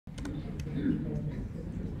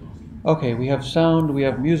Okay, we have sound, we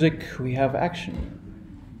have music, we have action.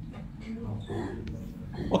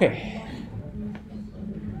 Okay.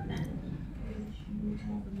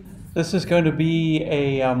 This is going to be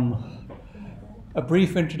a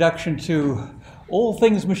brief introduction to all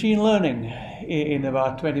things machine learning in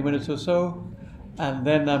about 20 minutes or so. And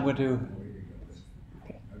then I'm going to...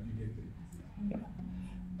 Okay. Yeah.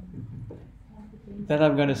 Then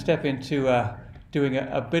I'm going to step into doing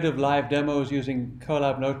a bit of live demos using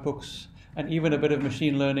Colab notebooks and even a bit of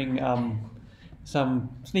machine learning, some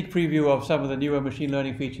sneak preview of some of the newer machine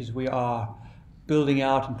learning features we are building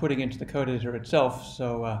out and putting into the code editor itself,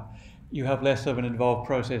 so you have less of an involved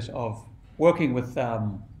process of working with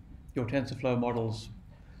your TensorFlow models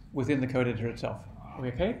within the code editor itself. Are we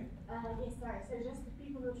okay? Yes, sorry. So just the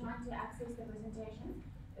people who are trying to access the presentation,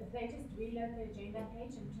 if they just reload the agenda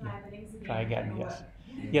page and try the links again. Try again, yes.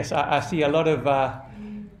 Yes, I see a lot of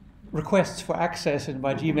requests for access in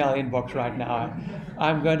my Gmail inbox right now.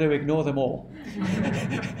 I'm going to ignore them all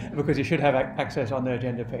because you should have access on the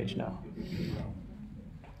agenda page now.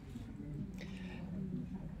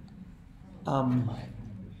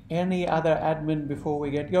 Any other admin before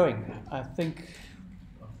we get going? I think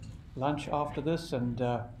lunch after this and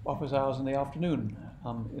office hours in the afternoon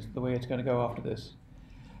is the way it's going to go after this.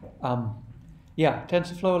 Yeah,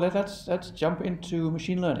 TensorFlow, let's jump into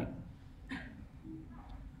machine learning.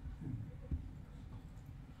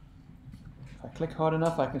 If I click hard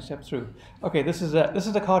enough, I can step through. Okay, this is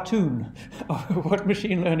a cartoon of what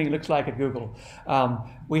machine learning looks like at Google.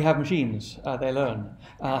 We have machines, they learn.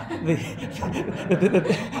 The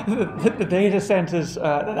data centers,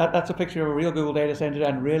 that's a picture of a real Google data center,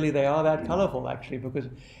 and really they are that colorful actually, because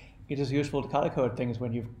it is useful to color code things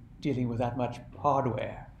when you're dealing with that much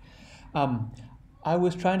hardware. I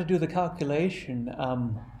was trying to do the calculation.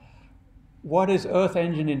 What is Earth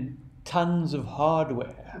Engine in tons of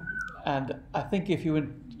hardware? And I think if you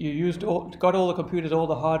got all the computers, all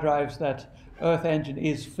the hard drives that Earth Engine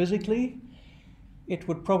is physically, it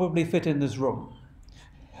would probably fit in this room.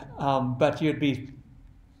 But you'd be,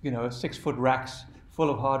 6-foot racks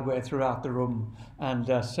full of hardware throughout the room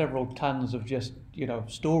and several tons of just,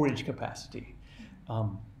 storage capacity.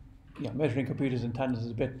 Measuring computers in tons is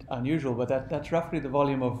a bit unusual, but that's roughly the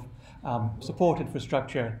volume of support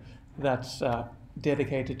infrastructure that's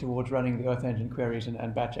dedicated towards running the Earth Engine queries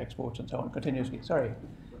and batch exports and so on continuously. Sorry.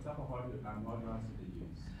 What type of hard drives do they use?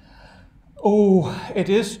 Oh, it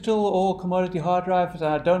is still all commodity hard drives.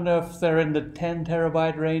 I don't know if they're in the 10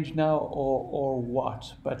 terabyte range now or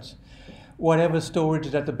what, but whatever storage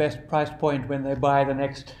is at the best price point when they buy the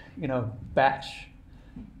next, batch.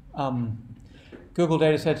 Google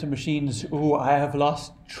data center machines, I have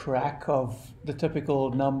lost track of the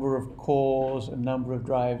typical number of cores and number of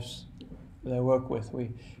drives they work with.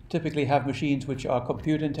 We typically have machines which are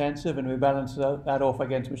compute intensive, and we balance that off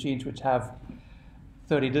against machines which have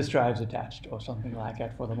 30 disk drives attached or something like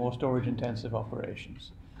that for the more storage intensive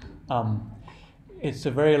operations. It's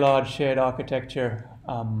a very large shared architecture.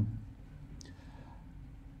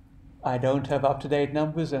 I don't have up-to-date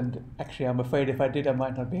numbers, and actually I'm afraid if I did I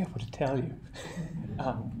might not be able to tell you.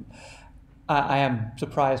 I am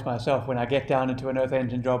surprised myself when I get down into an Earth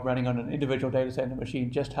Engine job running on an individual data center machine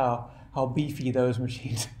just how beefy those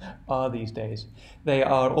machines are these days. They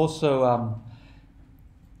are also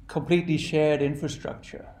completely shared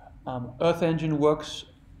infrastructure. Earth Engine works,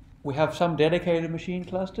 we have some dedicated machine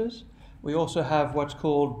clusters. We also have what's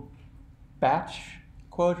called batch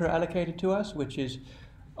quota allocated to us, which is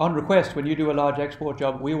on request. When you do a large export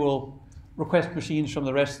job, we will request machines from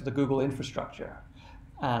the rest of the Google infrastructure.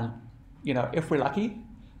 And if we're lucky,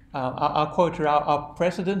 our quota, our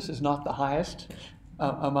precedence is not the highest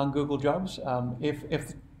among Google jobs.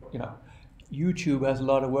 If YouTube has a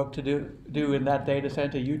lot of work to do in that data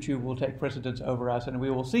center, YouTube will take precedence over us, and we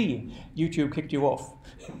will see YouTube kicked you off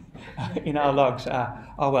in our logs.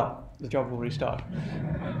 The job will restart.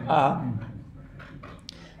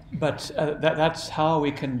 But that's how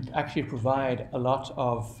we can actually provide a lot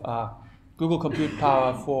of Google compute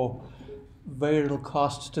power for very little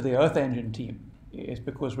cost to the Earth Engine team, is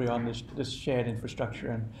because we're on this shared infrastructure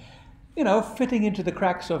and fitting into the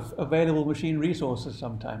cracks of available machine resources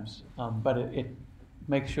sometimes. But it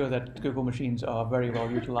makes sure that Google machines are very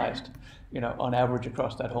well utilized, on average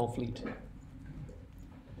across that whole fleet.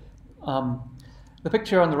 The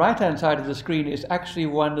picture on the right-hand side of the screen is actually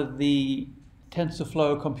one of the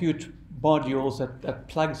TensorFlow compute modules that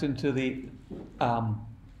plugs into the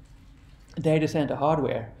data center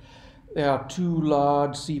hardware. There are 2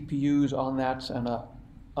 large CPUs on that and a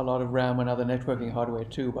lot of RAM and other networking hardware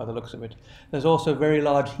too, by the looks of it. There's also very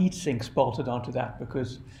large heat sinks bolted onto that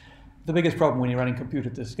because the biggest problem when you're running compute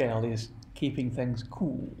at this scale is keeping things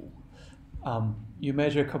cool. You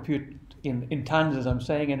measure compute in tons, as I'm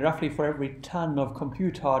saying, and roughly for every ton of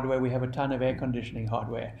compute hardware, we have a ton of air conditioning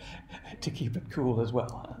hardware to keep it cool as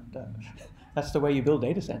well. And, that's the way you build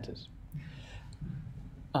data centers.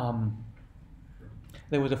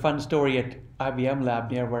 There was a fun story at IBM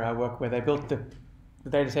lab near where I work, where they built the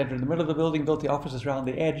data center in the middle of the building, built the offices around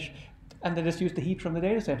the edge, and they just used the heat from the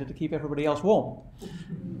data center to keep everybody else warm.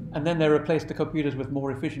 And then they replaced the computers with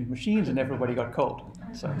more efficient machines, and everybody got cold.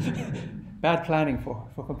 So bad planning for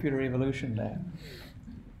computer evolution there.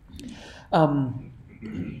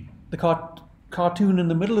 The cartoon in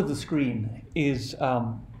the middle of the screen is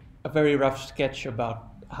a very rough sketch about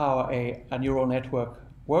how a neural network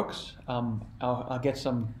works. I'll get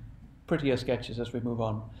some prettier sketches as we move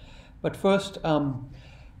on. But first,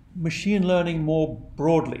 machine learning more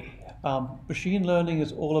broadly. Machine learning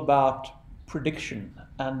is all about prediction,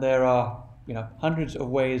 and there are hundreds of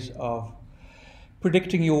ways of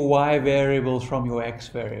predicting your y variables from your x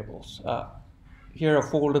variables. Here are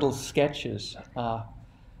 4 little sketches.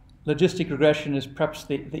 Logistic regression is perhaps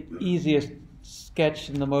the easiest sketch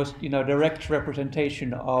and the most direct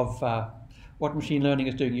representation of what machine learning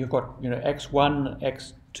is doing. You've got x1,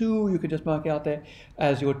 x2, you can just mark out there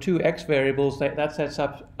as your 2 x variables. That sets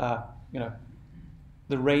up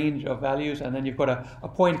the range of values, and then you've got a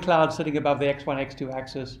point cloud sitting above the x1, x2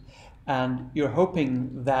 axis, and you're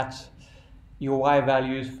hoping that your y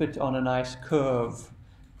values fit on a nice curve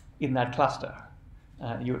in that cluster.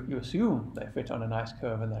 You assume they fit on a nice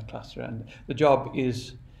curve in that cluster, and the job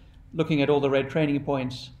is looking at all the red training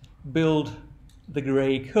points, build the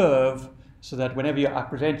gray curve so that whenever I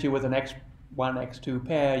present you with an x1, x2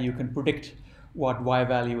 pair, you can predict what y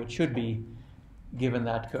value it should be given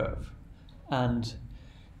that curve. And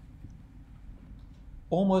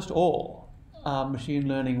almost all machine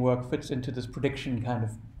learning work fits into this prediction kind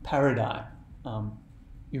of paradigm.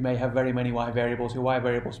 You may have very many y variables. Your y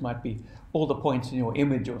variables might be all the points in your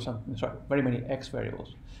image or something. Sorry, very many x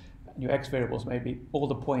variables. Your x variables may be all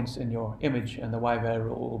the points in your image, and the y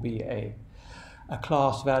variable will be a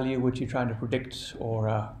class value which you're trying to predict,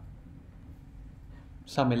 or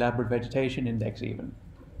some elaborate vegetation index even.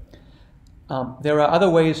 There are other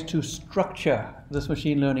ways to structure this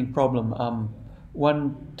machine learning problem.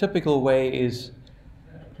 One typical way is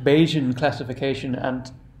Bayesian classification,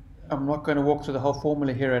 and I'm not going to walk through the whole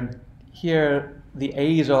formula here. And here the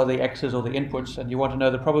A's are the X's or the inputs, and you want to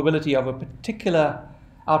know the probability of a particular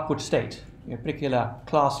output state, a particular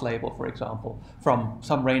class label, for example, from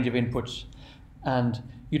some range of inputs. And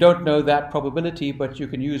you don't know that probability, but you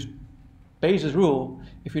can use Bayes' rule.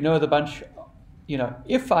 If you know the bunch,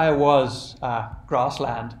 if I was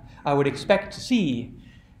grassland, I would expect to see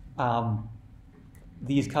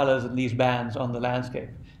these colors and these bands on the landscape.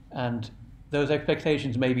 And those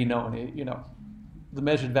expectations may be known. The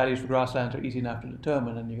measured values for grasslands are easy enough to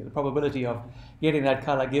determine, and the probability of getting that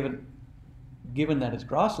color given that it's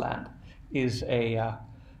grassland is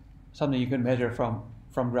something you can measure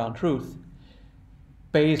from ground truth.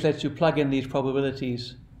 Bayes lets you plug in these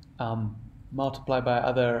probabilities, multiply by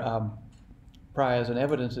other priors and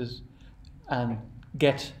evidences, and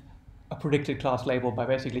get a predicted class label by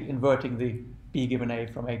basically inverting the B given A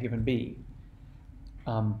from A given B.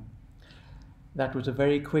 That was a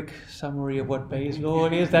very quick summary of what Bayes' law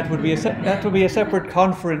is. That would be a separate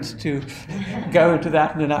conference to go into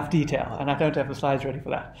that in enough detail, and I don't have the slides ready for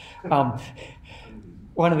that.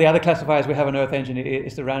 One of the other classifiers we have in Earth Engine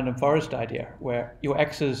is the random forest idea, where your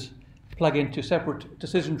X's plug into separate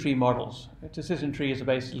decision tree models. A decision tree is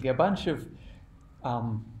basically a bunch of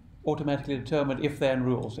automatically determined if-then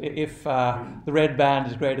rules. If the red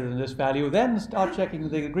band is greater than this value, then start checking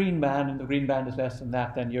the green band, and the green band is less than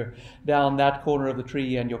that, then you're down that corner of the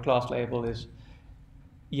tree and your class label is,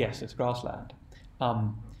 yes, it's grassland.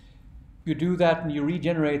 You do that and you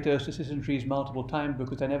regenerate those decision trees multiple times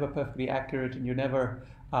because they're never perfectly accurate, and you're never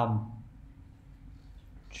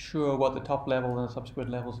sure what the top level and the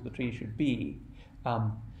subsequent levels of the tree should be.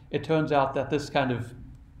 It turns out that this kind of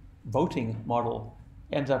voting model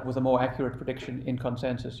ends up with a more accurate prediction in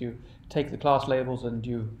consensus. You take the class labels and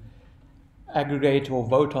you aggregate or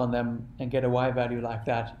vote on them and get a y value like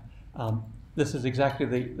that. This is exactly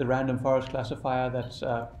the random forest classifier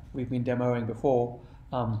that we've been demoing before.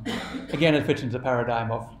 Again, it fits into the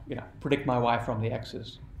paradigm of predict my y from the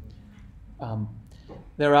x's.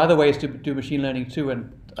 There are other ways to do machine learning too,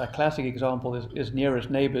 and a classic example is nearest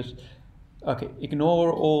neighbors. Okay,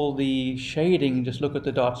 ignore all the shading, just look at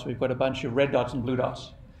the dots. We've got a bunch of red dots and blue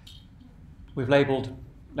dots. We've labeled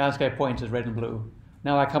landscape points as red and blue.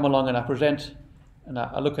 Now I come along and I present and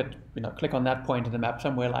I look at, click on that point in the map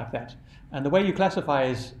somewhere like that. And the way you classify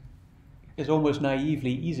is almost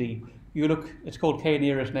naively easy. You look, it's called K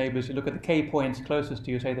nearest neighbors. You look at the K points closest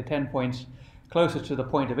to you, say the 10 points closest to the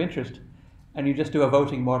point of interest, and you just do a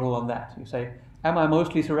voting model on that. You say, am I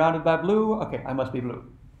mostly surrounded by blue? Okay, I must be blue.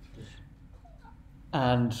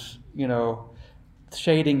 And,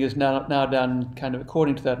 shading is now done kind of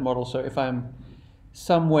according to that model. So if I'm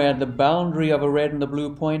somewhere at the boundary of a red and a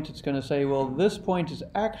blue point, it's going to say, well, this point is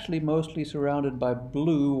actually mostly surrounded by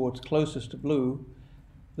blue, or it's closest to blue.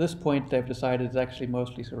 This point, they've decided, is actually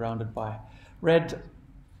mostly surrounded by red.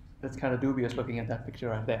 That's kind of dubious looking at that picture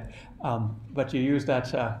right there. But you use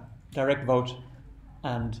that direct vote,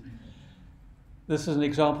 and this is an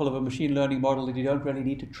example of a machine learning model that you don't really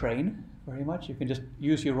need to train very much. You can just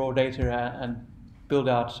use your raw data and build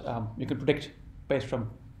out, you can predict based from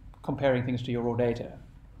comparing things to your raw data.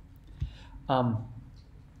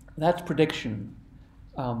 That's prediction.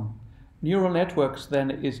 Neural networks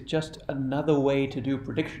then is just another way to do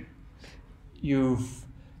prediction. You've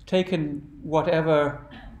taken whatever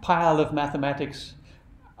pile of mathematics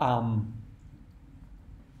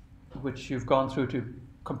which you've gone through to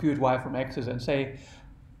compute y from x's and say,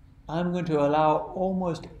 I'm going to allow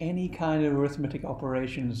almost any kind of arithmetic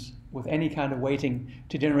operations with any kind of weighting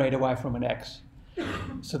to generate a y from an x.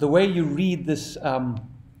 So the way you read this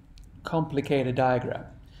complicated diagram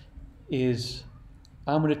is,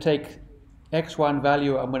 I'm going to take x1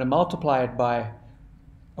 value, I'm going to multiply it by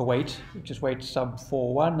a weight, which is weight sub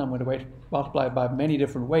 4,1. I'm going to multiply it by many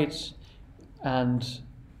different weights and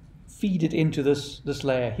feed it into this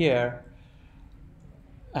layer here,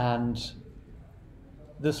 and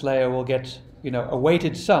this layer will get a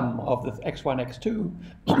weighted sum of the x1,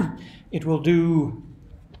 x2. It will do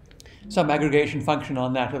some aggregation function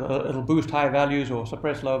on that. It'll boost high values or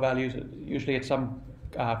suppress low values. Usually it's some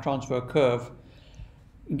transfer curve.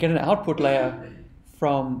 You get an output layer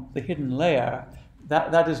from the hidden layer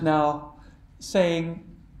that is now saying,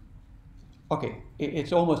 okay,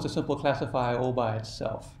 it's almost a simple classifier all by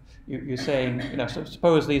itself. You're saying, so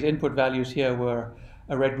suppose these input values here were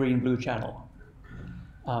a red, green, blue channel.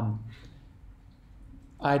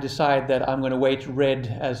 I decide that I'm going to weight red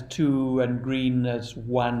as 2 and green as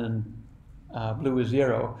 1 and blue as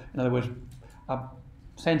 0. In other words, I'm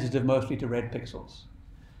sensitive mostly to red pixels.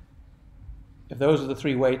 If those are the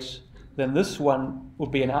three weights, then this one will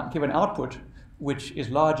be give an output which is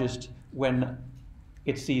largest when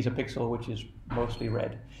it sees a pixel which is mostly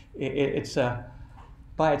red. It's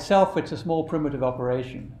by itself, it's a small primitive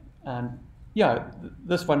operation. And yeah,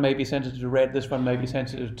 this one may be sensitive to red, this one may be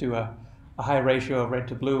sensitive to a high ratio of red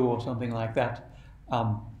to blue or something like that.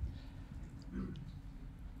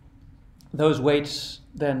 Those weights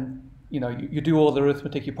then, you do all the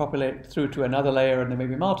arithmetic, you populate through to another layer, and there may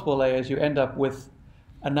be multiple layers. You end up with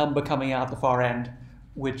a number coming out the far end,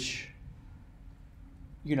 which,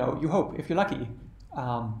 you hope, if you're lucky,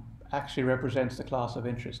 actually represents the class of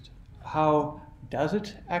interest. How does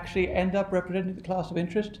it actually end up representing the class of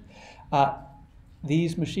interest?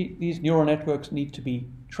 These neural networks need to be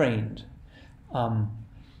trained.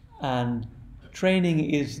 And training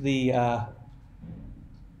is the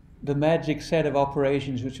magic set of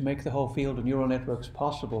operations which make the whole field of neural networks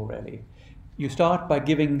possible, really. You start by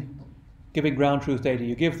giving ground truth data.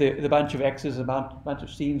 You give the bunch of x's, a bunch of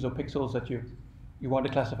scenes or pixels that you want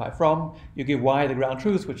to classify from. You give y the ground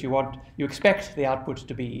truth, which you expect the outputs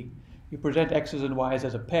to be. You present x's and y's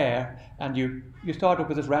as a pair, and you start up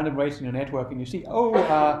with this random weights in your network, and you see,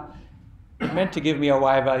 it meant to give me a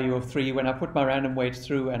y value of 3. When I put my random weights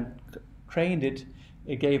through and trained it,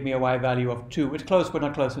 it gave me a y value of 2. It's close, but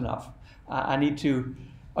not close enough. I need to,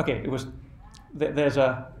 there's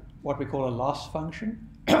what we call a loss function.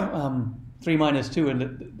 3 minus 2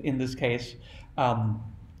 in this case.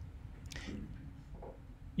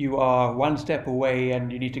 You are one step away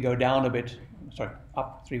and you need to go down a bit. Sorry,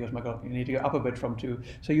 up. 3 was my goal. You need to go up a bit from 2.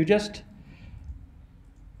 So you just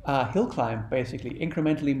hill climb, basically,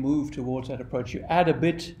 incrementally move towards that approach. You add a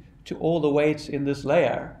bit to all the weights in this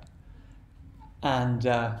layer and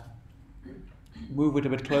move it a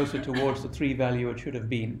bit closer towards the 3 value it should have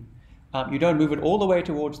been. You don't move it all the way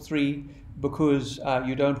towards 3 because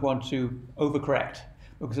you don't want to overcorrect.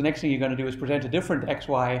 Because the next thing you're going to do is present a different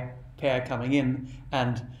XY pair coming in,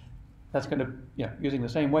 and that's going to, using the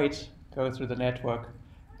same weights, go through the network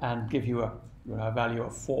and give you a value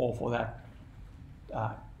of 4 for that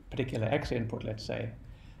particular X input, let's say.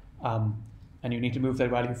 And you need to move that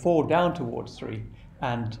value 4 down towards 3.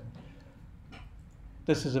 And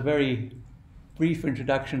this is a very brief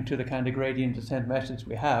introduction to the kind of gradient descent methods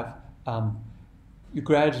we have. You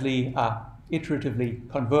gradually, iteratively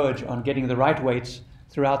converge on getting the right weights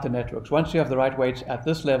throughout the networks. Once you have the right weights at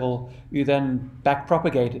this level, you then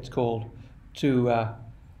backpropagate, it's called, to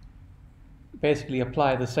basically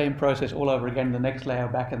apply the same process all over again, the next layer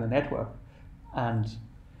back in the network, and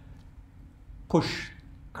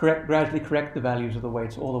gradually correct the values of the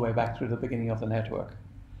weights all the way back through the beginning of the network.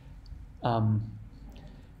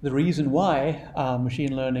 The reason why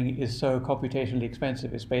machine learning is so computationally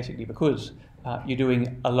expensive is basically because you're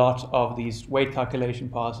doing a lot of these weight calculation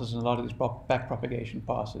passes and a lot of these backpropagation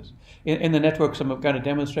passes. In the networks I'm going to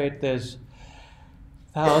demonstrate, there's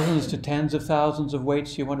thousands to tens of thousands of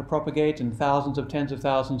weights you want to propagate and thousands of tens of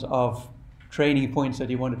thousands of training points that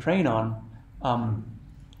you want to train on.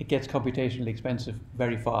 It gets computationally expensive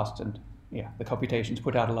very fast, and yeah, the computations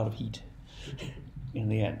put out a lot of heat in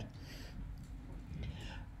the end.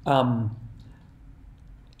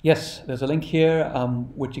 Yes, there's a link here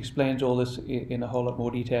which explains all this in a whole lot more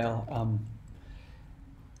detail.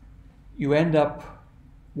 You end up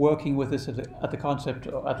working with this at the concept,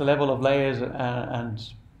 at the level of layers and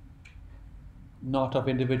not of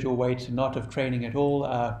individual weights and not of training at all.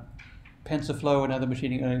 Tensorflow and other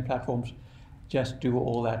machine learning platforms just do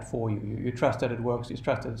all that for you. You trust that it works, you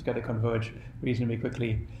trust that it's going to converge reasonably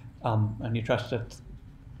quickly, and you trust that,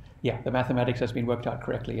 yeah, the mathematics has been worked out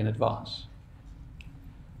correctly in advance.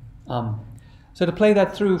 So to play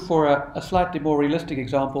that through for a slightly more realistic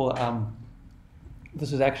example,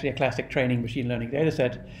 this is actually a classic training machine learning data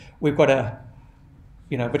set. We've got a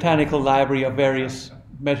botanical library of various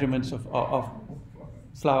measurements of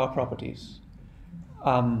flower properties.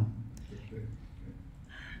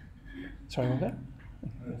 Sorry, what was that?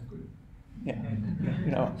 Yeah.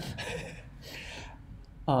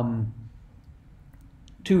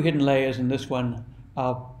 Two hidden layers in this one.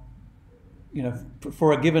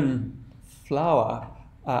 For a given flower,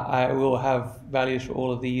 I will have values for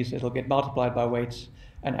all of these. It'll get multiplied by weights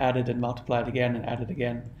and added and multiplied again and added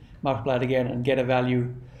again, multiplied again, and get a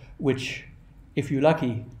value which, if you're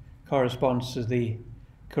lucky, corresponds to the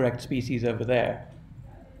correct species over there.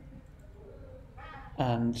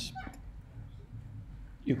 And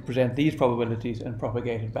you present these probabilities and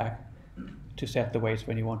propagate it back to set the weights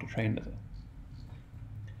when you want to train with it.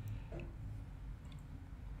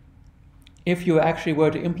 If you actually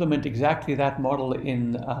were to implement exactly that model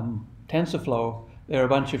in TensorFlow, there are a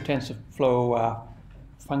bunch of TensorFlow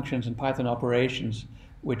functions and Python operations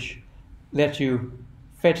which let you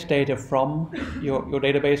fetch data from your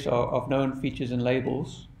database of known features and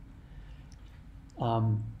labels.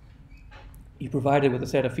 You provide it with a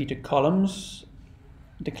set of feature columns,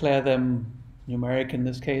 declare them numeric in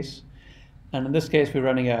this case, and in this case we're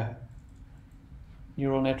running a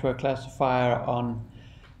neural network classifier on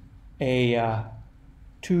a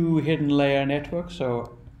 2 hidden layer network.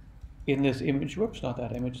 So in this image, whoops, not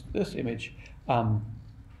that image, this image,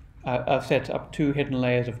 I've set up 2 hidden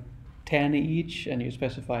layers of 10 each, and you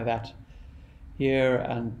specify that here,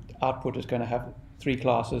 and output is going to have 3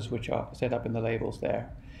 classes which are set up in the labels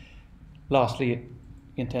there. Lastly,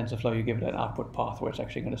 in TensorFlow you give it an output path where it's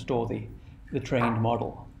actually going to store the trained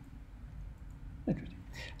model. Interesting.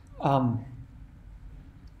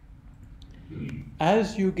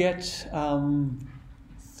 As you get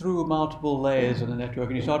through multiple layers of the network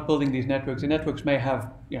and you start building these networks, the networks may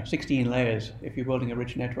have 16 layers if you're building a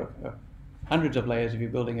rich network, hundreds of layers if you're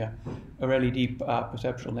building a really deep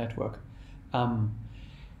perceptual network.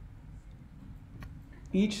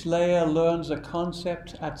 Each layer learns a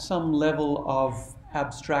concept at some level of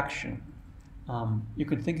abstraction. You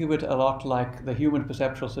can think of it a lot like the human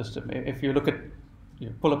perceptual system. If you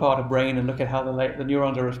pull apart a brain and look at how the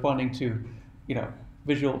neurons are responding to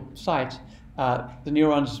visual sight, the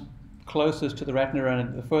neurons closest to the retina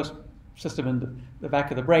and the first system in the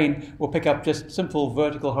back of the brain will pick up just simple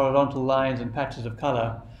vertical, horizontal lines and patches of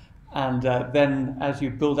color. And then as you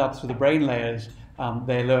build up through the brain layers,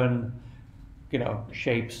 they learn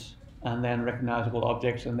shapes and then recognizable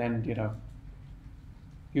objects and then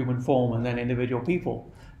human form and then individual people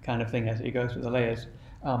kind of thing as you go through the layers.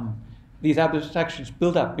 These abstractions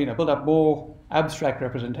build up more abstract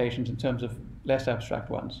representations in terms of less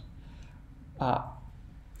abstract ones.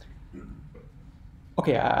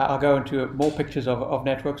 Okay, I'll go into more pictures of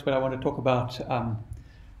networks, but I want to talk about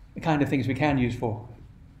the kind of things we can use for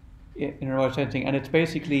in remote sensing, and it's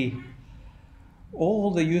basically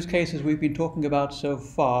all the use cases we've been talking about so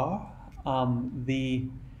far. The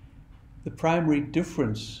primary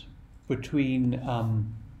difference between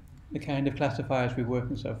the kind of classifiers we're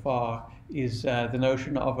working so far is the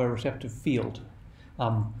notion of a receptive field.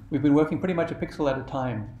 We've been working pretty much a pixel at a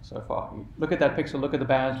time so far. You look at that pixel, look at the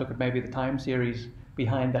bands, look at maybe the time series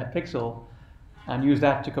behind that pixel, and use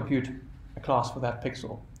that to compute a class for that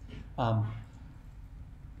pixel.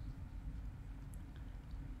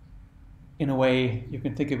 In a way, you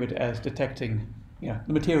can think of it as detecting, the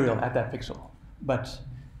material at that pixel. But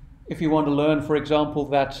if you want to learn, for example,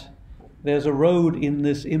 that there's a road in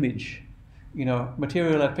this image,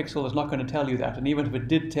 material at pixel is not going to tell you that. And even if it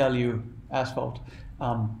did tell you asphalt,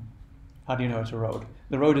 how do you know it's a road?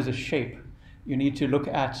 The road is a shape. You need to look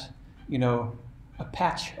at, a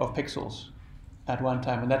patch of pixels at one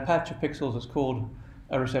time. And that patch of pixels is called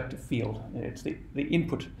a receptive field. It's the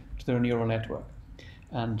input to the neural network.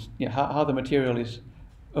 And how the material is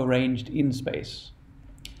arranged in space.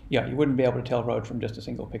 Yeah, you wouldn't be able to tell road from just a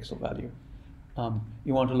single pixel value.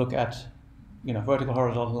 You want to look at vertical,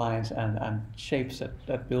 horizontal lines and shapes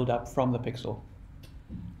that build up from the pixel.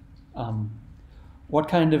 What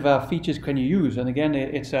kind of features can you use? And again,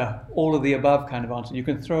 it's a all of the above kind of answer. You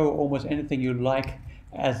can throw almost anything you like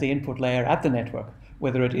as the input layer at the network,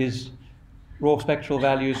 whether it is raw spectral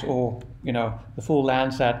values or the full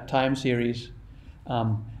Landsat time series.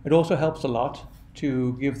 It also helps a lot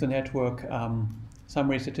to give the network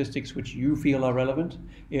summary statistics which you feel are relevant.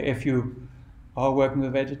 If you are working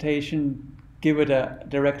with vegetation, give it a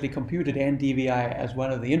directly computed NDVI as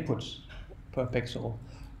one of the inputs per pixel,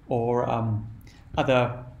 or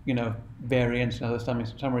other variants and other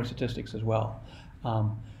summary statistics as well.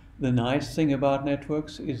 The nice thing about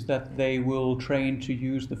networks is that they will train to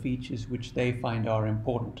use the features which they find are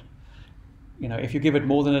important. If you give it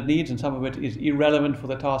more than it needs and some of it is irrelevant for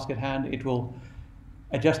the task at hand, it will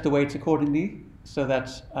adjust the weights accordingly so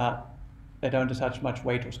that they don't attach much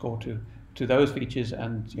weight or score to those features.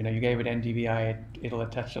 And you gave it NDVI, it'll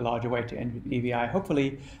attach a larger weight to NDVI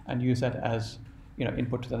hopefully and use that as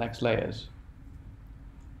input to the next layers.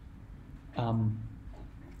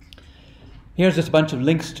 Here's just a bunch of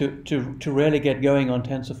links to really get going on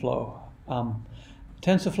TensorFlow.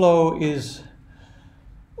 TensorFlow is,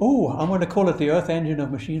 I'm going to call it the Earth engine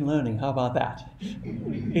of machine learning. How about that?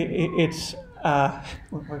 It's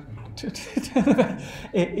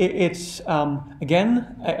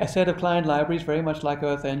again a set of client libraries, very much like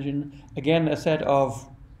Earth Engine. Again, a set of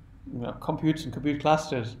computes and compute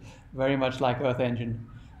clusters, very much like Earth Engine,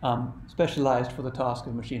 specialized for the task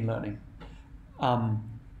of machine learning.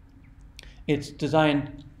 It's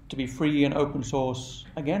designed to be free and open source,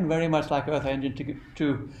 again, very much like Earth Engine,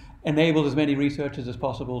 to enable as many researchers as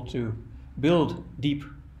possible to build deep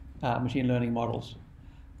machine learning models.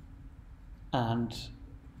 And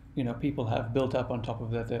people have built up on top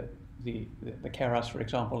of that the Keras, for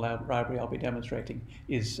example, library I'll be demonstrating,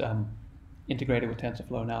 is integrated with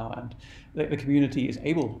TensorFlow now, and the community is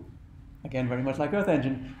able, again, very much like Earth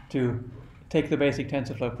Engine, to take the basic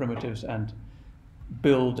TensorFlow primitives and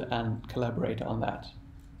build and collaborate on that.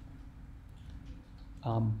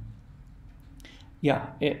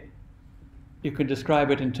 You could describe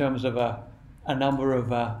it in terms of a number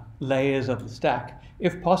of layers of the stack.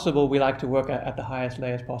 If possible, we like to work at the highest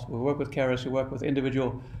layers possible. We work with Keras, we work with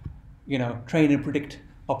individual, train and predict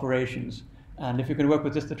operations. And if you can work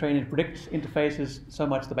with just the train and predict interfaces, so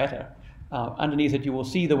much the better. Underneath it, you will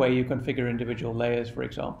see the way you configure individual layers, for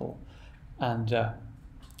example. And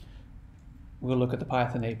we'll look at the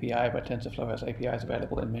Python API, but TensorFlow has APIs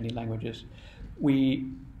available in many languages. We,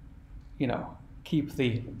 keep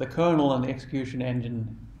the kernel and the execution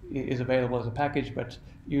engine is available as a package, but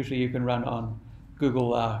usually you can run on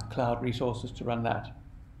Google Cloud resources to run that.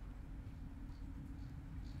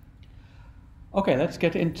 Okay, let's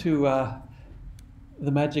get into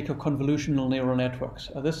the magic of convolutional neural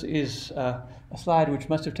networks. This is a slide which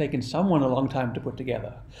must have taken someone a long time to put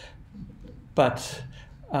together. But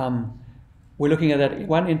we're looking at that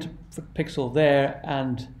one input pixel there,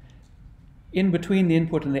 and in between the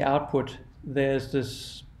input and the output, there's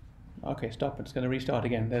this, okay, stop, it's going to restart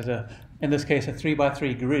again. There's in this case, a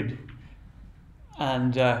 3x3 grid.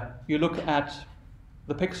 And you look at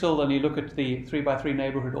the pixel and you look at the 3x3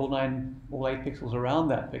 neighborhood, all 8 pixels around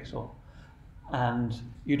that pixel. And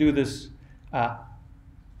you do this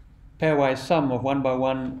pairwise sum of 1 by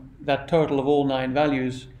 1, that total of all 9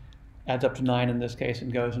 values adds up to 9 in this case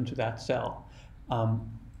and goes into that cell.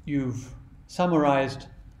 You've summarized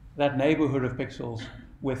that neighborhood of pixels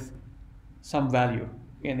with some value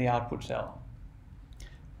in the output cell.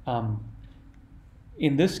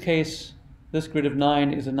 In this case, this grid of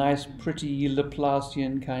 9 is a nice, pretty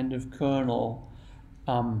Laplacian kind of kernel.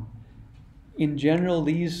 In general,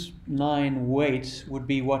 these 9 weights would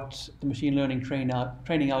be what the machine learning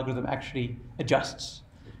training algorithm actually adjusts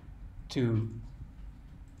to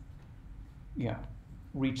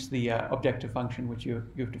reach the objective function which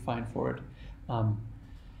you've defined for it.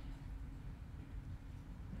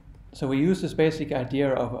 So we use this basic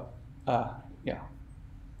idea of yeah,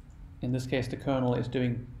 in this case the kernel is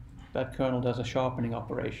doing, that kernel does a sharpening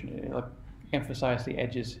operation. It'll emphasize the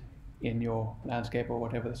edges in your landscape or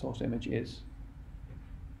whatever the source image is.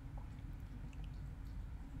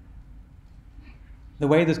 The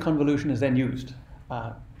way this convolution is then used.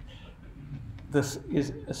 This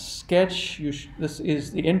is a sketch. This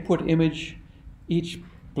is the input image. Each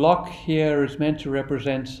block here is meant to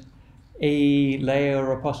represent a layer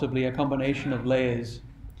or possibly a combination of layers.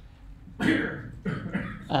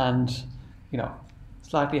 And, you know,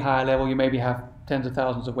 slightly higher level, you maybe have tens of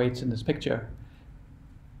thousands of weights in this picture.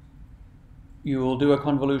 You will do a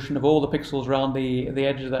convolution of all the pixels around the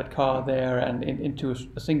edge of that car there and into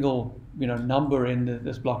a single, you know, number in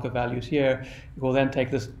this block of values here. You will then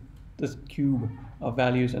take this cube of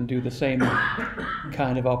values and do the same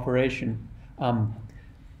kind of operation.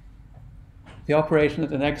 The operation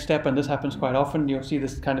at the next step, and this happens quite often, you'll see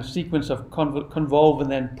this kind of sequence of convolve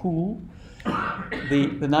and then pool.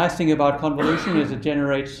 The nice thing about convolution is it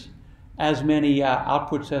generates as many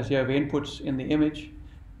outputs as you have inputs in the image.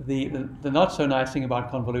 The not so nice thing about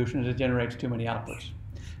convolution is it generates too many outputs.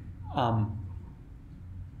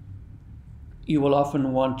 You will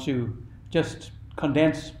often want to just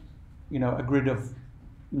condense, you know, a grid of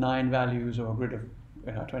 9 values or a grid of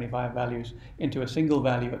 25 values into a single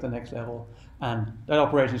value at the next level, and that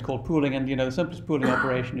operation is called pooling. And, you know, the simplest pooling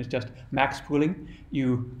operation is just max pooling.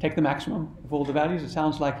 You take the maximum of all the values. It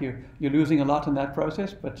sounds like you're losing a lot in that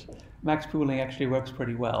process, but max pooling actually works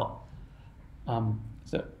pretty well.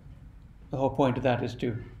 So the whole point of that is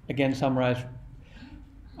to, again, summarize,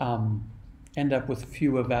 end up with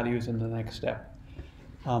fewer values in the next step.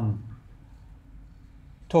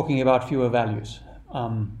 Talking about fewer values.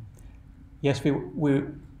 Yes,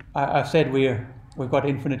 I've said we've got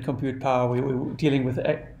infinite compute power. We're dealing with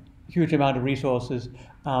a huge amount of resources.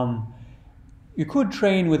 You could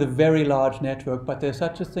train with a very large network, but there's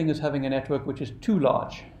such a thing as having a network which is too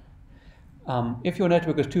large. If your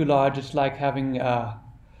network is too large, it's like having,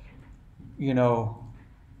 you know,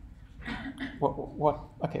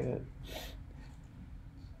 okay.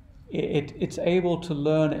 It's able to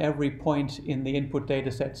learn every point in the input data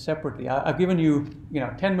set separately. I've given you,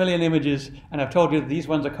 10 million images, and I've told you that these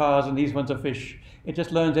ones are cars and these ones are fish. It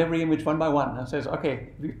just learns every image one by one and says, okay,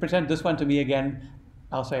 if you present this one to me again,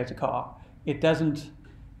 I'll say it's a car. It doesn't,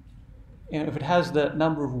 if it has the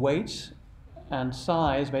number of weights and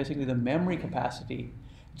size, basically the memory capacity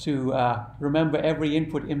to remember every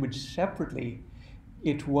input image separately,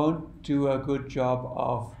 it won't do a good job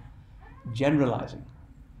of generalizing.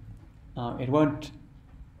 It won't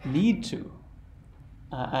need to,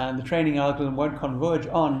 and the training algorithm won't converge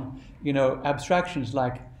on, abstractions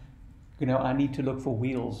like, I need to look for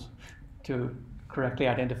wheels to correctly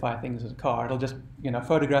identify things as a car. It'll just,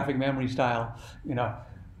 photographic memory style,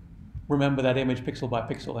 remember that image pixel by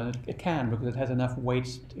pixel, and it can, because it has enough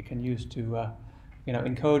weights it can use to,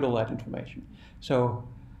 encode all that information. So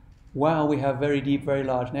while we have very deep, very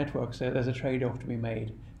large networks, there's a trade-off to be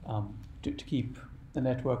made to keep the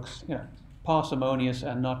networks, parsimonious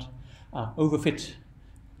and not overfit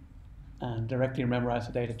and directly memorize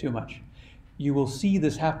the data too much. You will see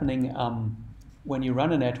this happening when you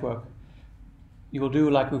run a network. You will do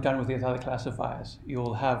like we've done with these other classifiers.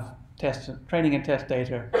 You'll have training and test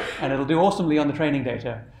data, and it'll do awesomely on the training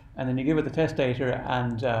data, and then you give it the test data,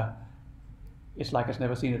 and it's like it's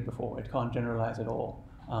never seen it before. It can't generalize at all.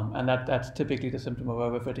 And that's typically the symptom of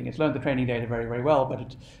overfitting. It's learned the training data very, very well,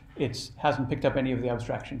 but it hasn't picked up any of the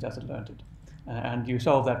abstractions as it learned it. And you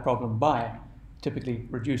solve that problem by typically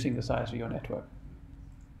reducing the size of your network.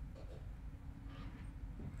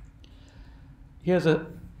 Here's a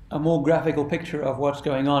more graphical picture of what's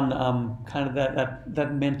going on, kind of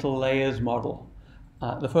that mental layers model.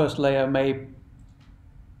 The first layer may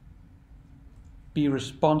be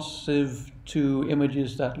responsive to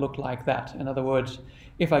images that look like that. In other words,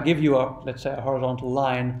 if I give you let's say a horizontal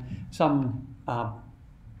line, some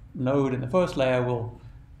node in the first layer will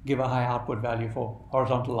give a high output value for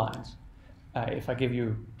horizontal lines. If I give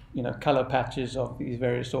you, color patches of these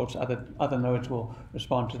various sorts, other nodes will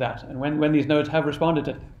respond to that. And when these nodes have responded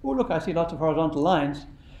to, oh look, I see lots of horizontal lines,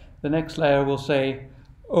 the next layer will say,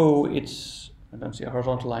 oh, I don't see a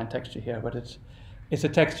horizontal line texture here, but it's a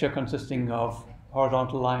texture consisting of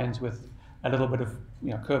horizontal lines with a little bit of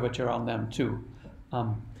curvature on them too.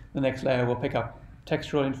 The next layer will pick up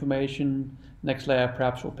textural information. Next layer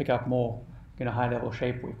perhaps will pick up more high-level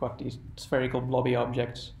shape. We've got these spherical blobby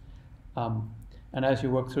objects. And as you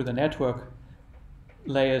work through the network,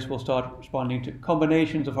 layers will start responding to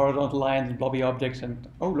combinations of horizontal lines and blobby objects, and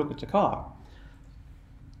oh look, it's a car.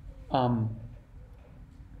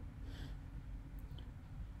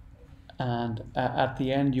 and at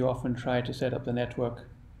the end you often try to set up the network.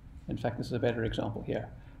 In fact, this is a better example here.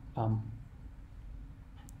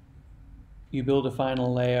 You build a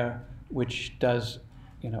final layer which does,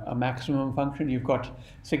 a maximum function. You've got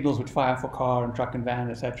signals which fire for car and truck and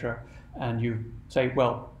van, etc. And you say,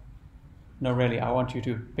 well, no, really, I want you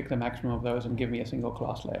to pick the maximum of those and give me a single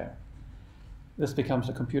class layer. This becomes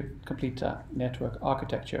a complete network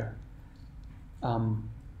architecture.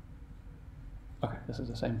 Okay, this is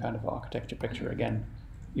the same kind of architecture picture again.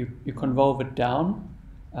 You convolve it down,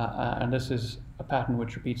 and this is a pattern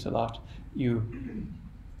which repeats a lot. You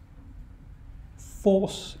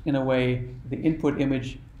force, in a way, the input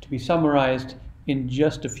image to be summarized in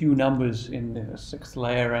just a few numbers in the sixth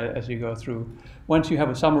layer as you go through. Once you have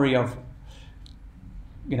a summary of,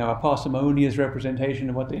 a parsimonious representation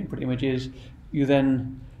of what the input image is, you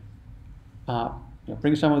then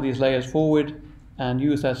bring some of these layers forward and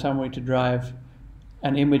use that summary to drive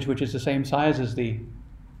an image which is the same size as the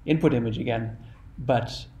input image again,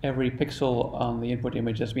 but every pixel on the input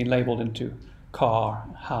image has been labeled into car,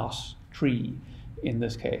 house, tree in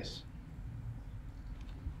this case.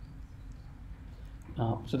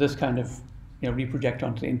 So this kind of reproject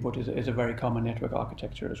onto the input is a very common network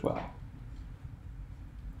architecture as well.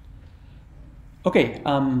 Okay,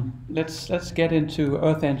 let's get into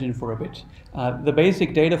Earth Engine for a bit. The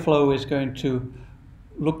basic data flow is going to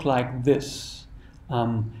look like this.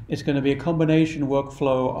 It's going to be a combination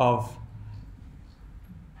workflow of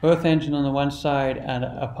Earth Engine on the one side and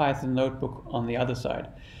a Python notebook on the other side.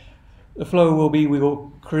 The flow will be, we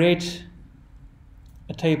will create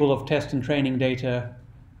a table of test and training data.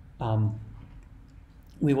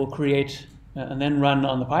 We will create and then run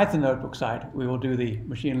on the Python notebook side. We will do the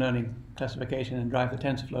machine learning classification and drive the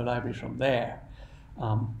TensorFlow libraries from there.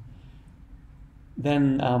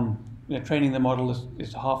 Then training the model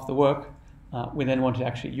is half the work. We then want to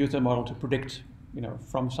actually use the model to predict,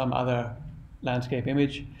 from some other landscape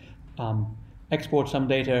image, export some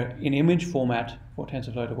data in image format for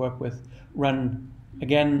TensorFlow to work with, run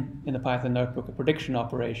again in the Python notebook a prediction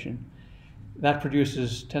operation. That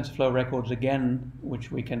produces TensorFlow records again,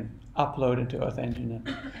 which we can upload into Earth Engine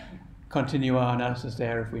and continue our analysis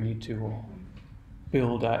there if we need to, or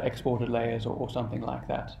build exported layers or something like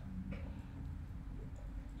that.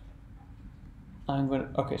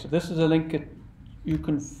 Okay, so this is a link that you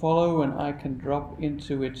can follow, and I can drop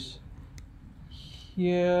into it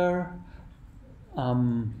here.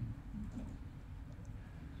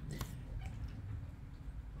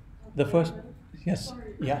 The first, yes,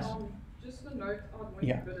 Sorry, yes. Just a note, I want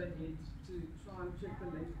Yeah. a bit ahead to try and check the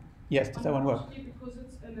link. Yes, does that one work? Unfortunately, because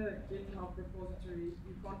it's in a GitHub repository,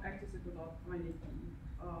 you can't access it without INET.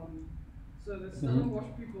 So the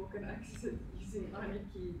Stellenbosch people can access it using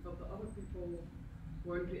INET, but the other people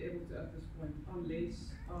won't be able to at this point,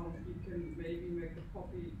 unless you can maybe make a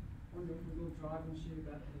copy on your Google Drive and share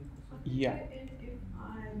that link or something. Yeah. If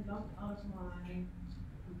I log out my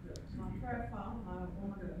profile, all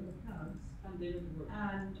my Google accounts, And then it works.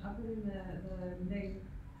 and I put in the link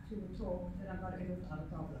to the talk, then I got it without a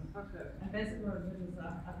problem. Okay. And basically what it is,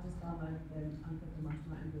 I've just downloaded them and put them onto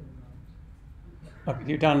my Google Drive. Okay,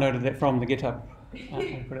 you downloaded it from the GitHub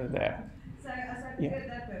and put it there. So I could get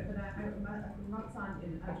that bit, but I could not sign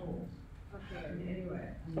in at all Okay. in any way,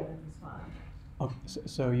 and that was fine. Okay,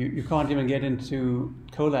 so you can't even get into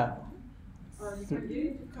Colab. You can get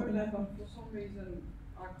into Colab, but for some reason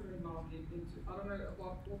I couldn't now get into. I don't know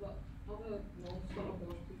about all the other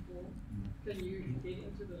non-Stellenbosch people. Can you get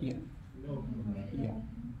into the Yeah. link? No. Yeah.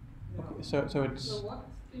 Yeah. Okay, so it's. So what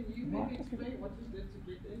can you maybe explain what you did to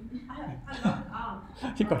get in? I logged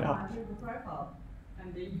out. You got on out. my Google profile. And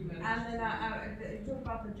then you managed And then to it talked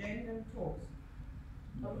about the gender talks.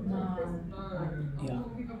 No, Yeah. I'm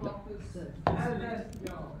talking about this. Oh,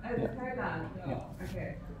 Yeah. Oh, the Colab. Yeah. Okay,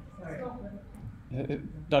 sorry.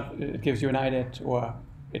 It gives you an IDET, or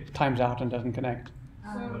it times out and doesn't connect.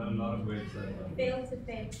 But a lot of websites Fail to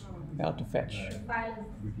fetch. Failed to fetch The file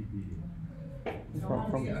is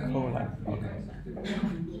from Colab. Okay.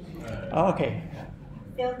 Okay.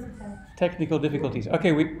 failed to fetch. Technical difficulties.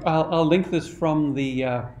 Okay, I'll link this from the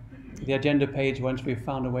agenda page once we've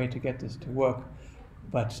found a way to get this to work.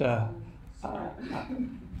 But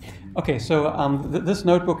okay, so this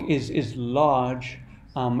notebook is large.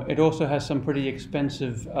 It also has some pretty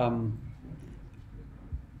expensive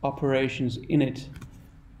operations in it.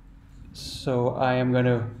 So I am going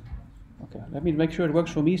to. Okay, let me make sure it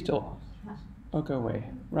works for me still. Oh, go away.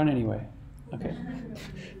 Run anyway. Okay.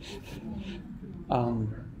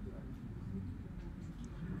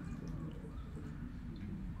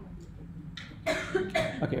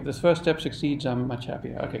 Okay, if this first step succeeds, I'm much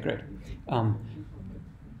happier. Okay, great.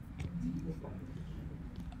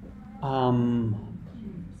 Yeah,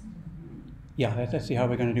 let's see how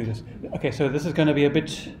we're going to do this. Okay, so this is going to be a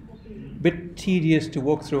bit tedious to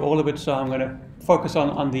walk through all of it, so I'm going to focus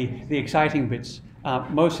on the exciting bits.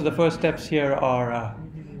 Most of the first steps here are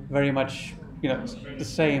very much, the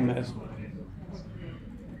same as.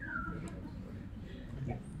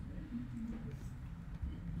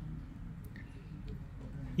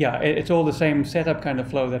 Yeah, it's all the same setup kind of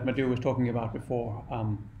flow that Madhu was talking about before.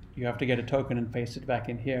 You have to get a token and paste it back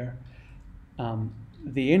in here.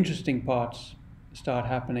 The interesting parts start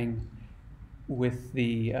happening with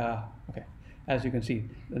the, okay, as you can see,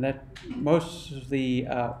 most of the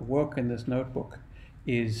work in this notebook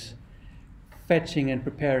is fetching and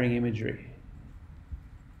preparing imagery.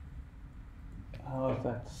 How's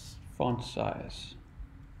that font size?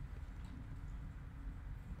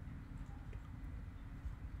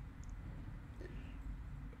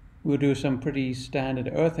 We'll do some pretty standard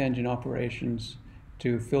Earth Engine operations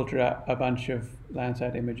to filter out a bunch of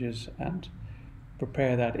Landsat images and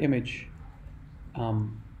prepare that image.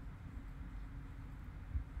 Let's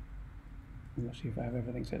see if I have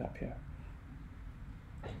everything set up here.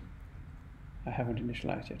 I haven't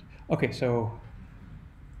initialized yet. Okay, so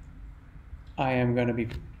I am going to be,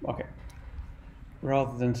 okay.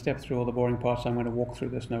 Rather than step through all the boring parts, I'm going to walk through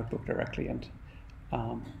this notebook directly, and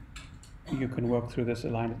you can work through this a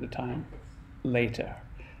line at a time later.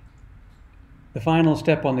 The final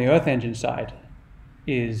step on the Earth Engine side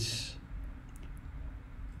is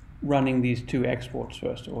running these two exports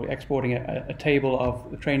first, or exporting a table of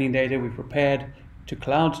the training data we prepared to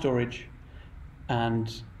cloud storage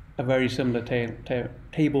and a very similar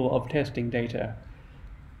table of testing data.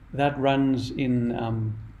 That runs in,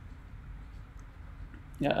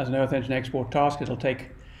 as an Earth Engine export task. It'll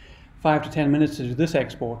take 5 to 10 minutes to do this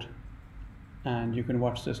export, and you can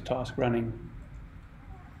watch this task running.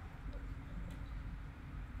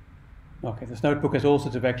 Okay, this notebook has all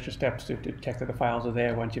sorts of extra steps to check that the files are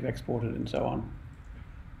there once you've exported and so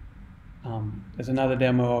on. There's another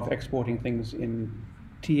demo of exporting things in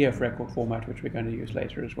TF record format, which we're going to use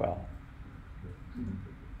later as well.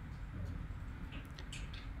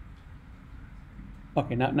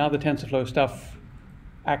 Okay, now the TensorFlow stuff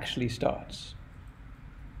actually starts.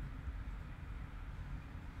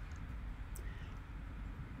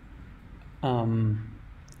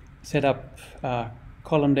 Set up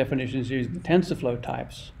column definitions using the TensorFlow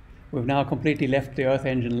types. We've now completely left the Earth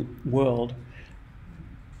Engine world.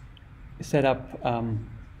 Set up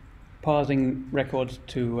parsing records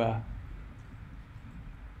to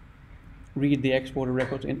read the exported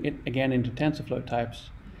records again into TensorFlow types.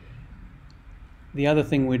 The other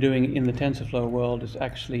thing we're doing in the TensorFlow world is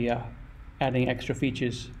actually adding extra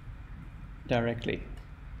features directly.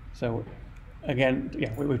 So again,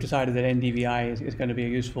 yeah, we've decided that NDVI is going to be a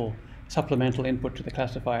useful supplemental input to the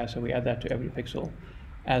classifier, so we add that to every pixel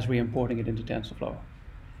as we're importing it into TensorFlow.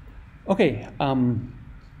 Okay,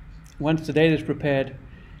 once the data is prepared,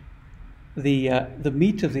 the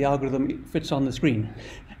meat of the algorithm fits on the screen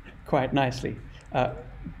quite nicely,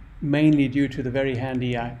 mainly due to the very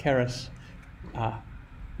handy Keras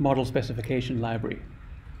model specification library.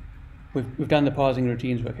 We've done the parsing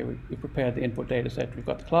routines. Okay, we've prepared the input data set. We've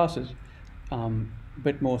got the classes. A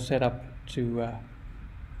bit more setup to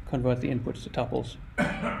convert the inputs to tuples.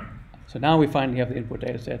 So now we finally have the input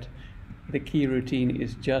data set. The key routine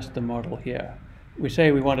is just the model here. We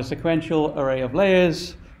say we want a sequential array of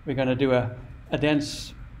layers. We're going to do a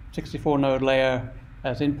dense 64 node layer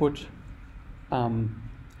as input.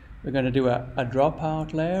 We're going to do a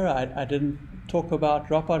dropout layer. I didn't talk about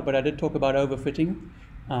dropout, but I did talk about overfitting.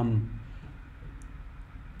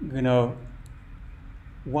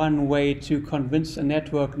 One way to convince a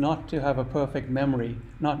network not to have a perfect memory,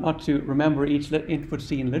 not to remember each input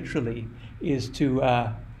scene literally, is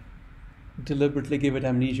to deliberately give it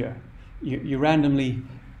amnesia. You randomly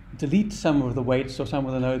delete some of the weights or some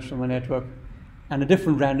of the nodes from a network and a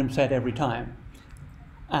different random set every time.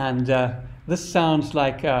 And this sounds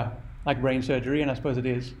like brain surgery, and I suppose it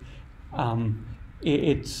is.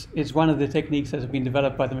 It's one of the techniques that have been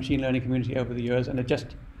developed by the machine learning community over the years, and it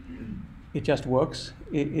just works.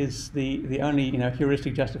 It is the only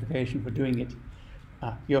heuristic justification for doing it.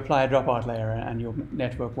 You apply a dropout layer and your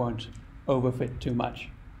network won't overfit too much.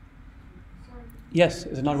 Sorry. Yes,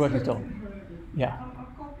 is it not working still? Yeah.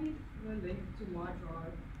 I've copied the link to my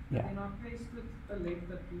drive, Yeah. and I've pasted a link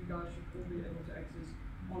that you guys should all be able to access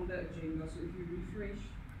on the agenda. So if you refresh,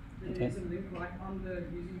 then there's a link right under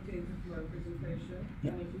using TensorFlow presentation.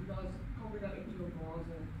 Yeah. And if you guys copy that into your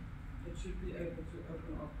browser, it should be able to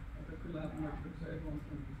open up the Colab notebook so everyone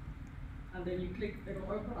can. And then you click, it'll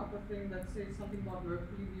open up a thing that says something about no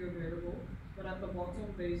preview available. but at the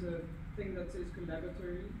bottom there's a thing that says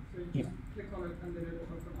collaboratory, so you just click on it and then it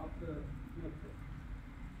will open up the notebook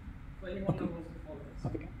for anyone that wants to follow us.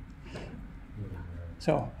 Okay.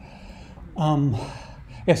 So,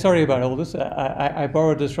 yeah, sorry about all this. I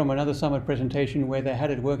borrowed this from another summit presentation where they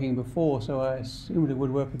had it working before, so I assumed it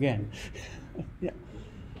would work again. Yeah.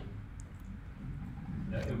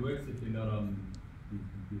 Yeah, it works if you're not on these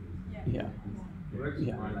computers. Yeah. It works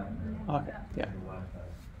Yeah. fine. Okay. Yeah. The Wi-Fi.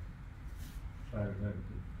 Try it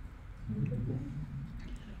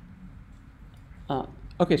out.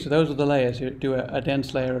 Okay, so those are the layers. You do a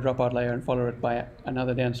dense layer, a dropout layer, and follow it by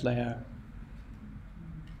another dense layer.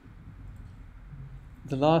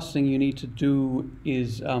 The last thing you need to do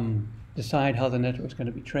is decide how the network is going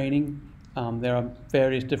to be training. There are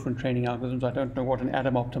various different training algorithms. I don't know what an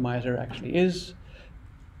atom optimizer actually is.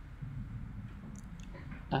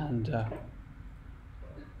 And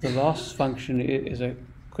the loss function is a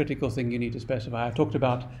critical thing you need to specify. I talked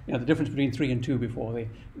about the difference between 3 and 2 before.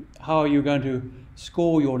 How are you going to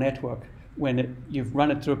score your network when you've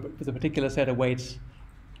run it through with a particular set of weights?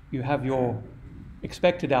 You have your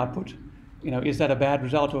expected output. Is that a bad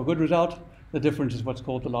result or a good result? The difference is what's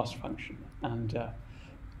called the loss function. And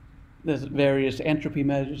there's various entropy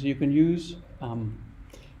measures you can use.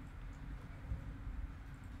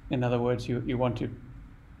 In other words, you want to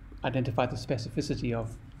identify the specificity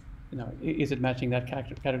of, is it matching that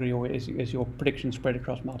category, or is your prediction spread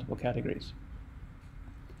across multiple categories?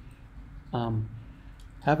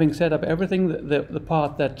 Having set up everything, the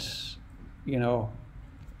part that,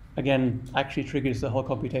 again, actually triggers the whole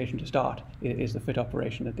computation to start is the fit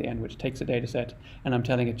operation at the end, which takes a data set, and I'm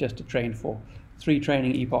telling it just to train for 3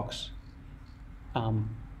 training epochs, going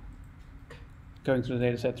through the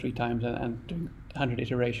data set 3 times and doing 100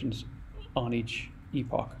 iterations on each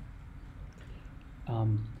epoch.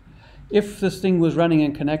 If this thing was running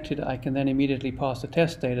and connected, I can then immediately pass the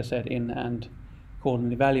test data set in and call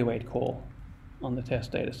an evaluate call on the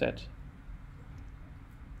test data set.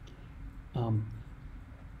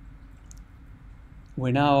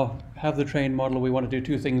 We now have the trained model. We want to do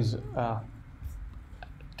 2 things: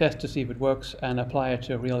 test to see if it works and apply it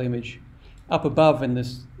to a real image. Up above in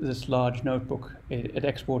this large notebook, it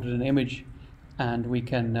exported an image, and we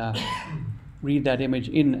can read that image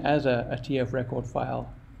in as a TF record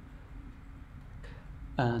file.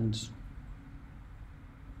 And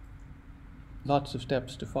lots of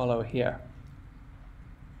steps to follow here.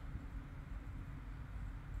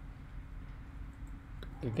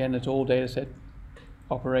 Again, it's all dataset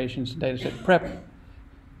operations, dataset prep.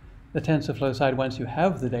 The TensorFlow side, once you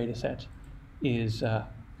have the dataset, is a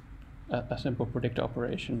simple predict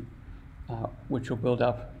operation, which will build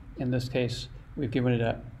up. In this case, we've given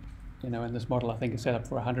it in this model, I think it's set up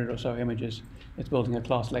for 100 or so images. It's building a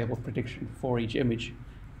class label prediction for each image,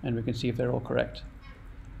 and we can see if they're all correct.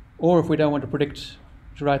 Or if we don't want to predict,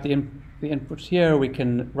 to write the inputs here, we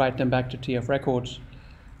can write them back to TF records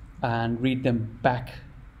and read them back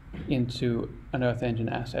into an Earth Engine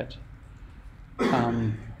asset.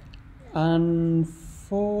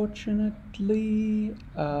 Unfortunately,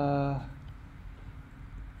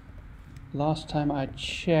 last time I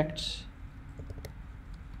checked,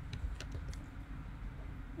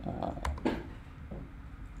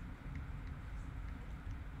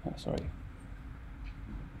 sorry,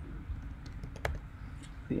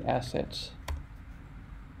 the assets.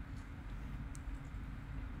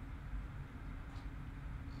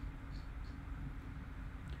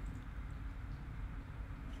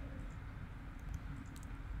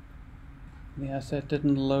 The asset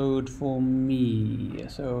didn't load for me,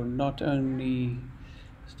 so not only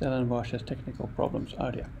Stellenbosch has technical problems.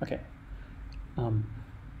 Oh dear, okay.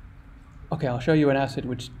 Okay, I'll show you an asset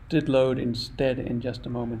which did load instead in just a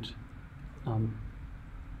moment.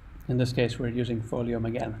 In this case, we're using Folium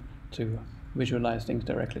again to visualize things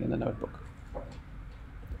directly in the notebook.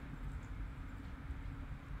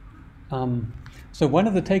 So one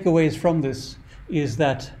of the takeaways from this is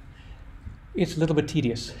that it's a little bit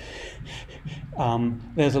tedious.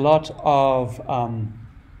 There's a lot of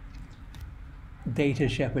data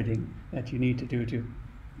shepherding that you need to do to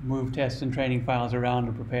move test and training files around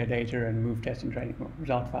and prepare data and move test and training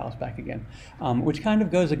result files back again, which kind of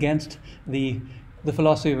goes against the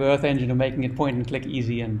philosophy of Earth Engine of making it point and click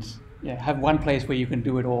easy and have one place where you can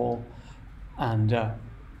do it all and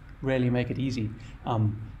really make it easy.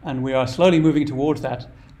 And we are slowly moving towards that.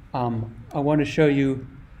 I want to show you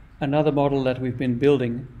another model that we've been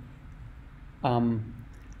building.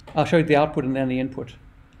 I'll show you the output and then the input.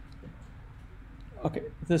 Okay,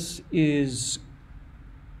 this is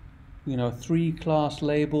 3 class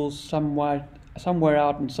labels somewhere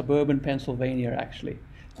out in suburban Pennsylvania, actually.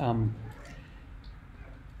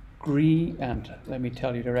 green, and let me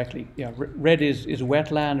tell you directly, yeah, red is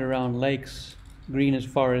wetland around lakes, green is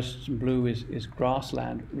forests, and blue is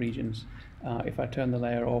grassland regions. If I turn the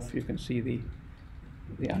layer off, you can see the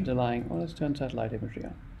underlying, well, let's turn satellite imagery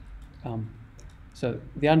on. So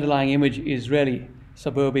the underlying image is really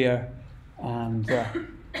suburbia and you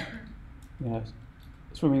know,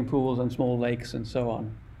 swimming pools and small lakes and so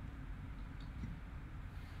on.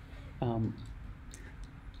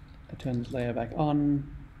 I turn this layer back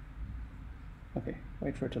on. Okay,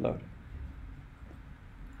 wait for it to load.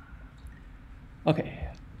 Okay.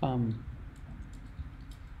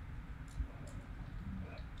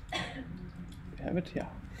 Have it? Yeah.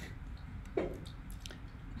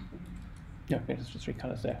 Yeah, okay, there's just 3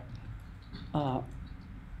 colors there.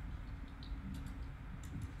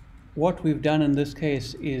 What we've done in this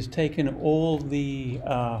case is taken all the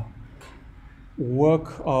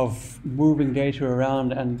work of moving data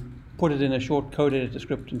around and put it in a short code editor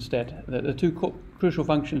script instead. The 2 crucial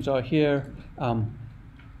functions are here, a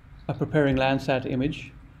preparing Landsat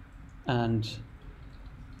image, and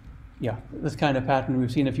yeah, this kind of pattern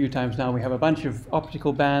we've seen a few times now. We have a bunch of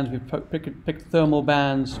optical bands, we've picked thermal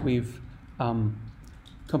bands, we've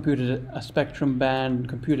computed a spectrum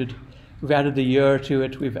band, we've added the year to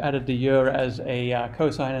it, we've added the year as a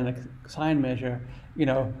cosine and a sine measure. You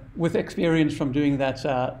know, with experience from doing that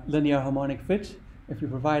linear harmonic fit, if you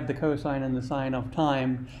provide the cosine and the sine of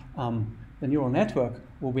time, the neural network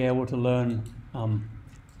will be able to learn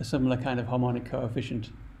a similar kind of harmonic coefficient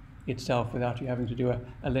itself without you having to do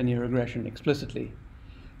a linear regression explicitly.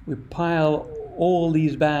 We pile all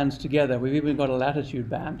these bands together. We've even got a latitude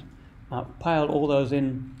band. Pile all those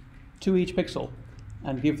in to each pixel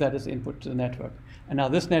and give that as input to the network. And now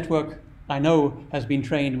this network, I know, has been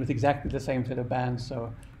trained with exactly the same set of bands,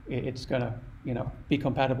 so it's going to, you know, be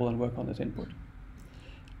compatible and work on this input.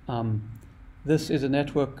 This is a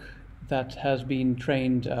network that has been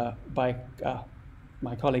trained by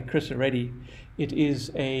my colleague Chris already. It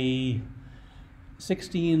is a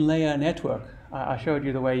 16-layer network. I showed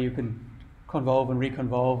you the way you can convolve and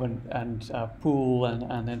reconvolve and pool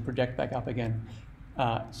and then project back up again.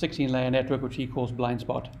 16-layer network, which he calls blind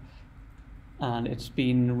spot. And it's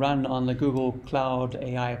been run on the Google Cloud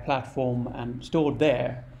AI platform and stored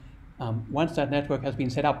there. Once that network has been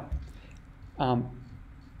set up,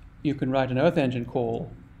 you can write an Earth Engine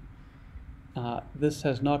call. This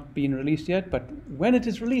has not been released yet, but when it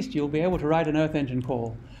is released, you'll be able to write an Earth Engine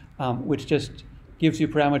call, which just gives you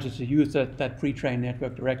parameters to use that pre-trained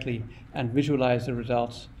network directly and visualize the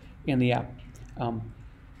results in the app.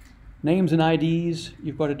 Names and IDs,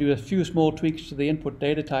 you've got to do a few small tweaks to the input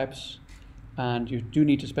data types, and you do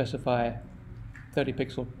need to specify 30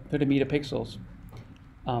 meter pixels.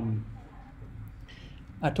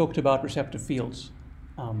 I talked about receptive fields.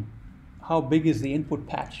 How big is the input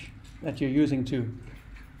patch that you're using to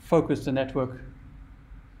focus the network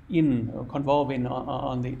in or convolve in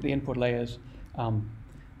on the input layers?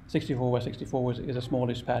 64 by 64 is a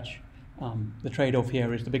smallish patch. The trade-off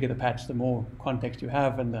here is the bigger the patch, the more context you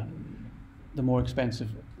have, and the more expensive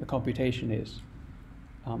the computation is.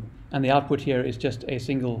 And the output here is just a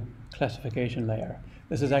single classification layer.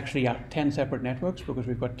 This is actually 10 separate networks because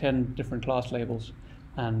we've got 10 different class labels,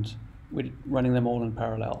 and we're running them all in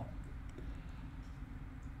parallel.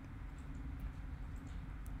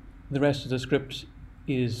 The rest of the script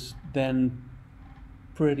is then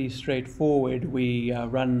pretty straightforward. We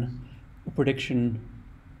run a prediction,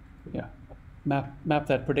 map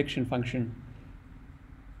that prediction function,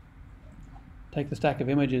 take the stack of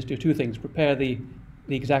images, do 2 things: prepare the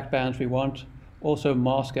exact bands we want, also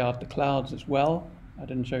mask out the clouds as well. I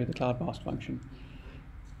didn't show you the cloud mask function.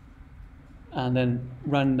 And then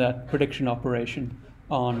run that prediction operation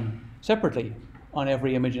separately on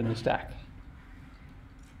every image in the stack.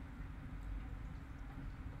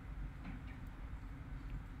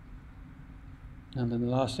 And then the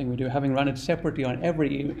last thing we do, having run it separately on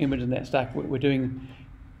every image in that stack, doing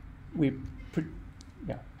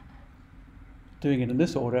it in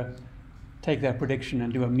this order, take that prediction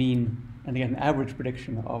and do a mean and again an average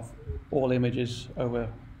prediction of all images over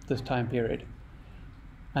this time period.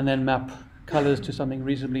 And then map colors to something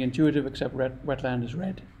reasonably intuitive, except wetland is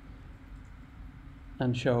red,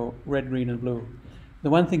 and show red, green, and blue. The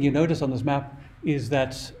one thing you notice on this map is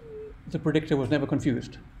that the predictor was never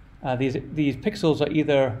confused. These pixels are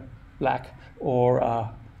either black or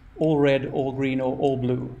all red, all green, or all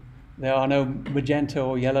blue. There are no magenta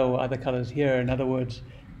or yellow or other colors here. In other words,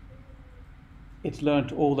 it's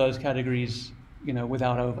learnt all those categories,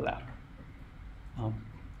 without overlap.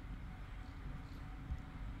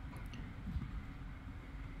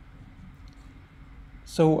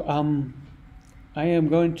 So I am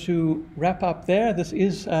going to wrap up there. This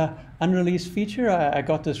is an unreleased feature. I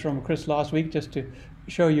got this from Chris last week just to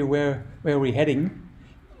show you where we're heading.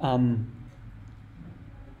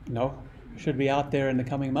 Should be out there in the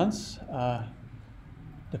coming months,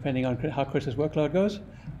 depending on how Chris's workload goes.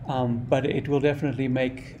 But it will definitely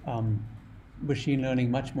make machine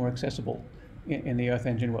learning much more accessible in the Earth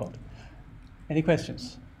Engine world. Any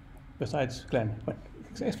questions? Besides Glenn, but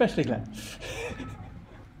especially Glenn.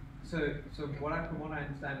 So from what I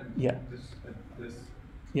understand, Yeah. this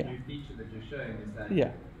Yeah. new feature that you're showing is that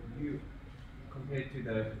Yeah. you, compared to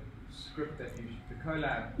the script that the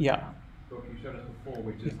Colab Yeah. book you showed us before,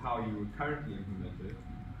 which is how you would currently implement it,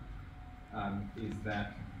 is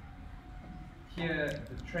that here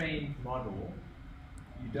the trained model,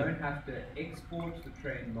 you don't have to export the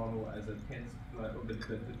trained model as a TensorFlow, or the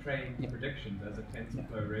trained predictions as a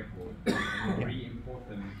TensorFlow record and re-import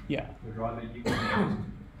them. Yeah. But rather you can just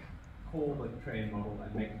call the trained model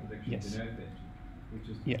and make predictions in Earth Engine, which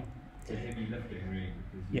is the heavy lifting really,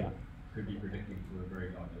 because you could be predicting for a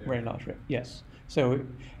very large area. Very large, yes. So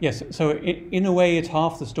in a way, it's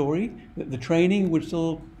half the story. The training would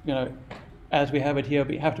still, as we have it here,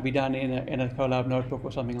 have to be done in a Colab notebook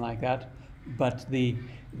or something like that. But the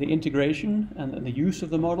integration and the use of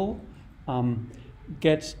the model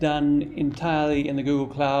gets done entirely in the Google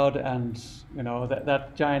Cloud, and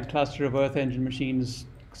that giant cluster of Earth Engine machines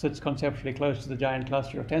sits conceptually close to the giant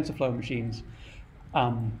cluster of TensorFlow machines.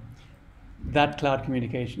 That cloud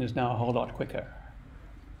communication is now a whole lot quicker.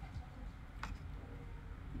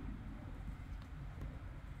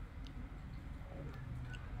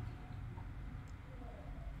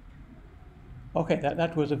 Okay,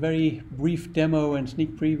 that was a very brief demo and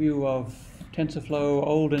sneak preview of TensorFlow,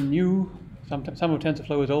 old and new. Some of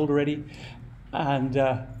TensorFlow is old already, and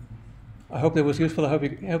I hope that was useful. I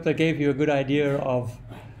hope that gave you a good idea of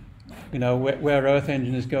where Earth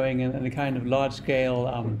Engine is going and the kind of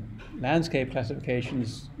large-scale landscape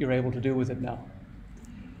classifications you're able to do with it now.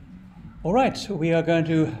 All right, so we are going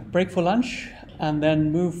to break for lunch and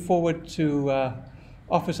then move forward to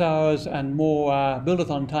office hours and more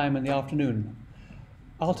build-a-thon time in the afternoon.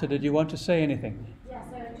 Alta, did you want to say anything? Yeah,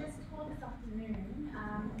 so just for this afternoon,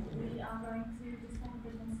 we are going to just have a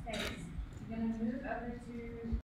different space. We're going to move over to